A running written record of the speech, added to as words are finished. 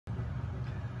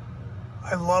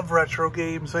I love retro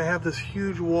games. I have this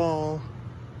huge wall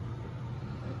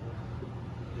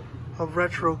of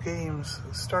retro games,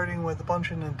 starting with a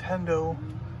bunch of Nintendo,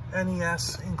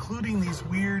 NES, including these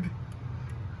weird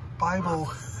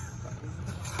Bible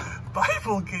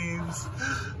games.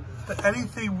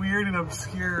 Anything weird and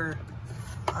obscure,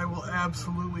 I will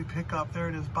absolutely pick up. There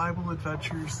it is, Bible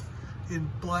Adventures in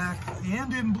black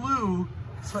and in blue,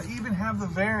 so I even have the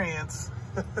variants.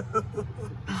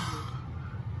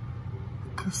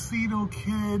 Casino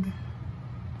Kid,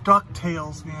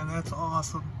 DuckTales, man, that's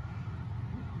awesome.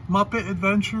 Muppet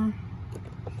Adventure,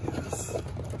 yes,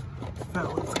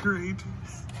 that looks great.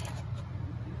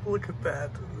 Look at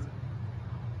that,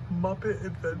 Muppet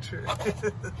Adventure.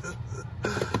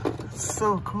 It's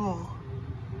so cool.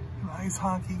 An ice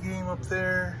hockey game up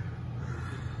there.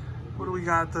 What do we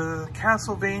got? The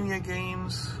Castlevania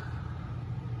games,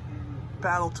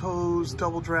 Battletoads,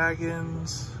 Double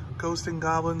Dragons, Ghosts and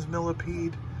Goblins,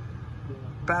 Millipede,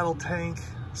 Battle Tank,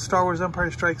 Star Wars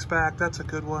Empire Strikes Back, that's a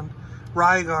good one.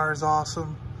 Rygar is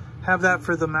awesome. Have that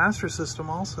for the Master System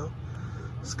also.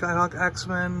 Skyhawk,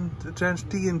 X-Men,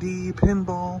 D&D,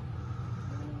 Pinball,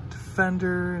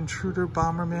 Defender, Intruder,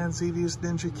 Bomberman, Xevious,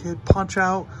 Ninja Kid,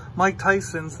 Punch-Out, Mike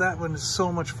Tyson's, that one is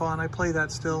so much fun. I play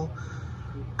that still.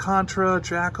 Contra,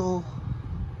 Jackal.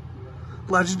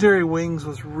 Legendary Wings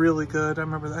was really good. I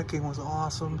remember that game was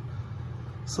awesome.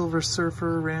 Silver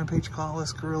Surfer, Rampage,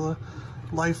 Gauntlet, Gorilla,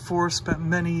 Life Force, spent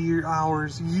many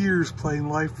years playing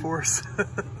Life Force.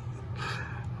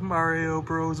 Mario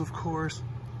Bros, of course.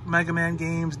 Mega Man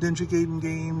games, Ninja Gaiden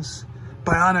games,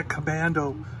 Bionic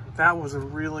Commando, that was a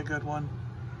really good one.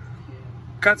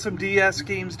 Got some DS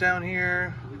games down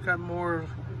here. Got more.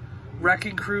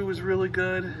 Wrecking Crew was really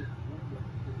good.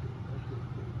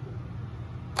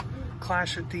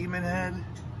 Clash of Demon Head.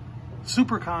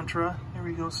 Super Contra, there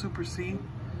we go, Super C.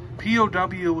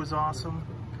 POW was awesome.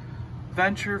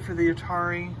 Venture for the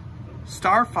Atari.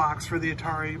 Star Fox for the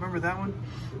Atari, remember that one?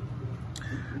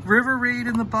 River Raid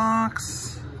in the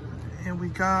box. And we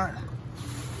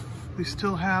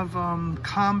still have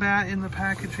Combat in the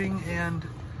packaging and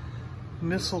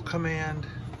Missile Command.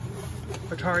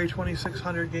 Atari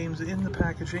 2600 games in the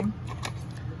packaging.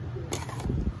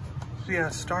 So yeah,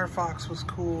 Star Fox was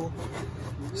cool.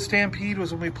 Stampede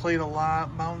was when we played a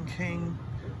lot. Mountain King,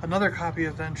 another copy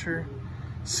of Venture.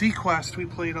 Sequest we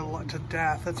played a lot to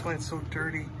death. That's why it's so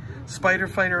dirty. Spider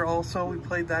Fighter also, we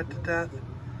played that to death.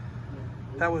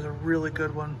 That was a really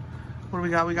good one. What do we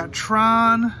got? We got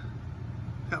Tron.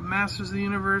 Got Masters of the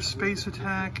Universe, Space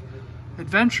Attack,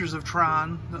 Adventures of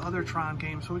Tron, the other Tron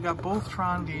games. So we got both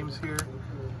Tron games here.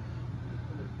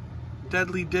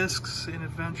 Deadly Discs and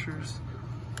Adventures.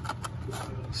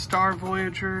 Star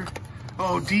Voyager.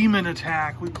 Oh, Demon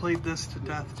Attack. We played this to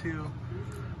death too.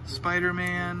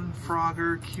 Spider-Man,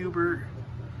 Frogger, Cubert.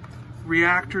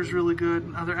 Reactor's really good.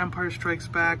 Another Empire Strikes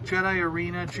Back. Jedi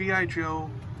Arena, G.I. Joe.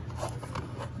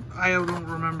 I don't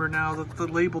remember now that the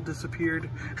label disappeared.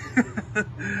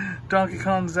 Donkey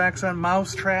Kong, Zaxxon,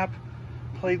 Mousetrap.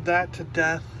 Played that to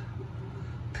death.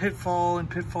 Pitfall and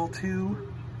Pitfall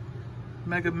 2.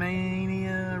 Mega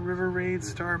Mania, River Raid,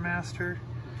 Star Master.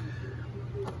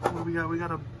 What do we got? We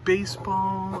got a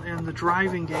baseball and the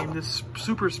driving game. This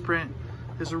Super Sprint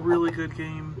is a really good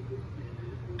game.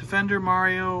 Defender,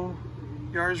 Mario,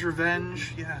 Yar's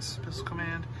Revenge, yes, Missile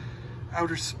Command.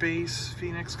 Outer Space,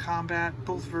 Phoenix Combat,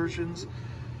 both versions.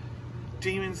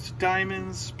 Demons to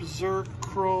Diamonds, Berserk,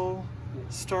 Kroll,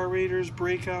 Star Raiders,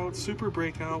 Breakout, Super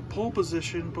Breakout, Pole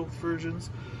Position, both versions.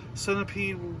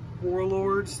 Centipede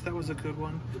Warlords, that was a good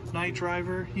one. Night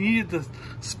Driver, you needed the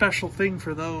special thing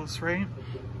for those, right?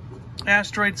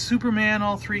 Asteroid Superman,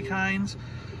 all three kinds.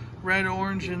 Red,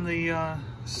 orange, and the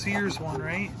Sears one,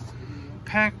 right?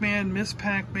 Pac-Man, Miss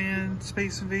Pac-Man,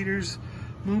 Space Invaders,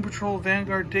 Moon Patrol,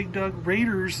 Vanguard, Dig Dug,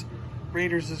 Raiders.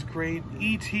 Raiders is great.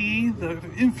 E.T., the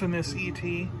infamous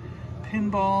E.T.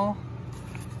 Pinball.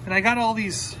 And I got all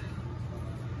these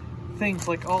things,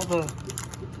 like a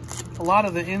lot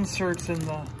of the inserts and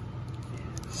the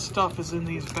stuff is in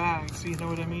these bags. You know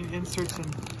what I mean? Inserts,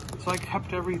 and so I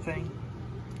kept everything.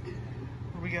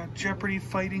 We got Jeopardy,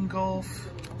 Fighting Golf.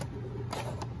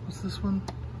 What's this one?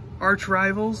 Arch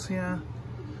Rivals, yeah.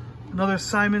 Another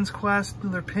Simon's Quest,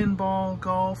 another Pinball,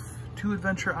 Golf, 2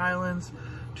 Adventure Islands,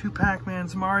 2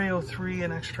 Pac-Mans, Mario 3,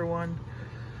 an extra one.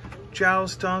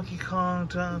 Joust, Donkey Kong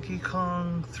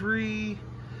 3,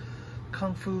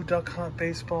 Kung Fu, Duck Hunt,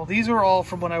 Baseball. These are all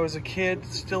from when I was a kid,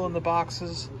 still in the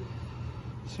boxes.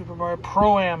 Super Mario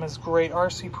Pro-Am is great.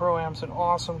 RC Pro-Am's an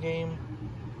awesome game.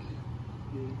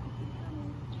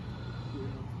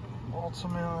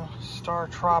 Ultima Star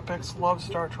Tropics. Love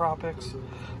Star Tropics.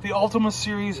 The Ultima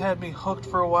series had me hooked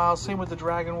for a while. Same with the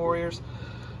Dragon Warriors.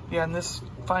 Yeah, and this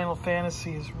Final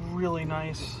Fantasy is really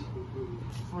nice.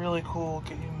 Really cool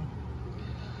game.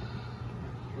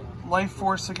 Life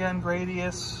Force again,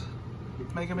 Gradius.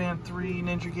 Mega Man 3,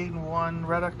 Ninja Gaiden 1,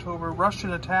 Red October,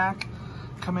 Russian Attack,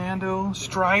 Commando,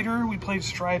 Strider. We played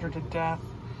Strider to death.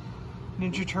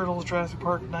 Ninja Turtles, Jurassic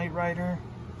Park, Knight Rider.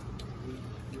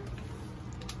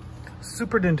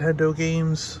 Super Nintendo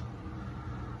games.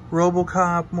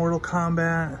 RoboCop, Mortal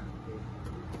Kombat.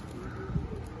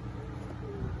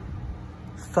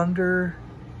 Thunder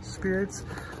Spirits.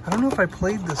 I don't know if I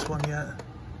played this one yet.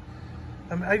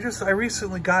 I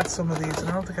recently got some of these and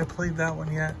I don't think I played that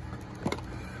one yet.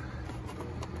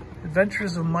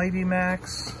 Adventures of Mighty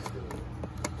Max.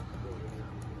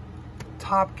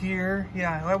 Top Gear.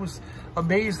 Yeah, I was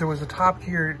amazed there was a Top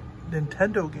Gear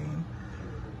Nintendo game.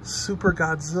 Super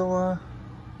Godzilla.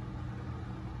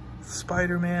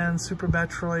 Spider-Man, Super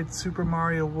Metroid, Super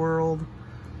Mario World,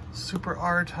 Super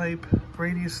R-Type,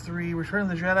 Gradius 3, Return of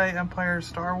the Jedi, Empire,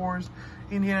 Star Wars,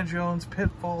 Indiana Jones,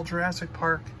 Pitfall, Jurassic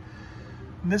Park,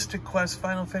 Mystic Quest,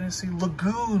 Final Fantasy.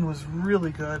 Lagoon was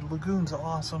really good. Lagoon's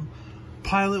awesome.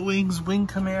 Pilot Wings, Wing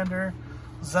Commander,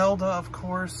 Zelda, of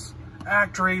course.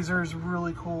 ActRaiser is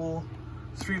really cool.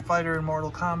 Street Fighter and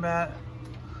Mortal Kombat.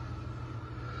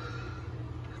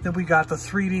 Then we got the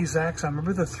 3D Zaxxon.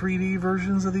 Remember the 3D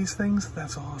versions of these things?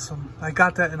 That's awesome. I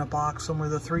got that in a box somewhere,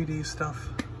 the 3D stuff.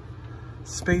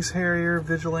 Space Harrier,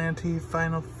 Vigilante,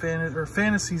 Final Fantasy, or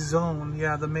Fantasy Zone.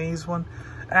 Yeah, the maze one.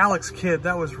 Alex Kidd,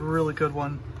 that was a really good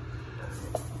one.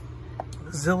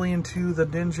 Zillion 2, the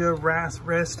Ninja,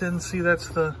 Rastin. See, that's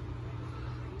the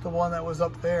one that was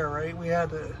up there, right? We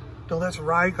had to, no, that's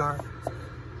Rygar.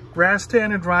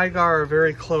 Rastan and Rygar are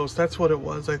very close. That's what it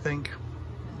was, I think.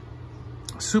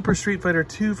 Super Street Fighter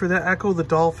 2 for that. Echo the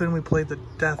Dolphin, we played the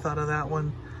death out of that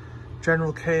one.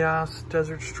 General Chaos,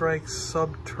 Desert Strikes,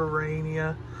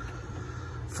 Subterranea.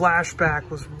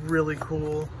 Flashback was really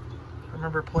cool. I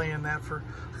remember playing that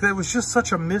it was just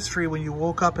such a mystery when you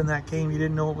woke up in that game. You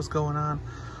didn't know what was going on.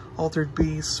 Altered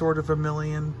Beast, Sword of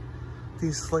Vermilion.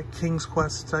 These like King's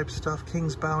Quest type stuff.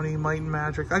 King's Bounty, Might and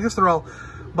Magic. I guess they're all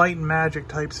Might and Magic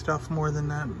type stuff more than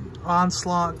that.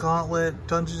 Onslaught, Gauntlet,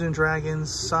 Dungeons and Dragons,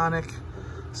 Sonic,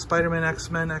 Spider-Man,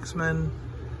 X-Men,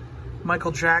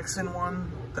 Michael Jackson one,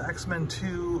 the X-Men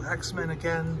 2, X-Men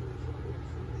again,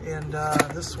 and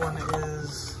this one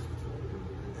is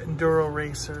Enduro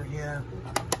Racer, yeah.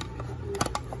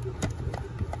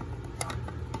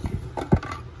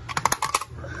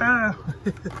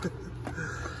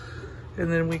 And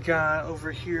then we got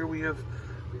over here, we have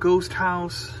Ghost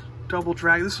House, Double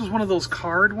Dragon. This was one of those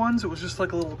card ones. It was just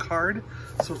like a little card,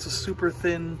 so it's a super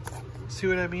thin. See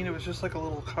what I mean? It was just like a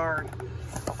little card.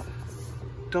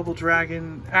 Double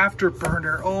Dragon,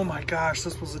 Afterburner. Oh my gosh,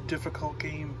 this was a difficult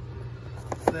game.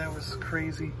 That was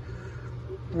crazy.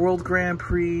 World Grand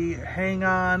Prix, Hang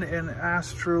On, and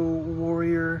Astro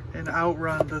Warrior, and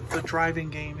Outrun, the driving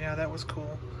game. Yeah, that was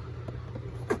cool.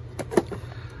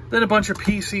 Then a bunch of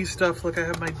PC stuff, like I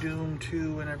have my Doom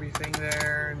 2 and everything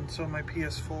there, and so my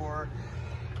PS4.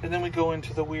 And then we go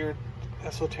into the weird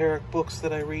esoteric books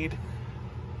that I read.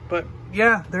 But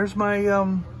yeah, there's my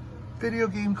video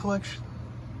game collection.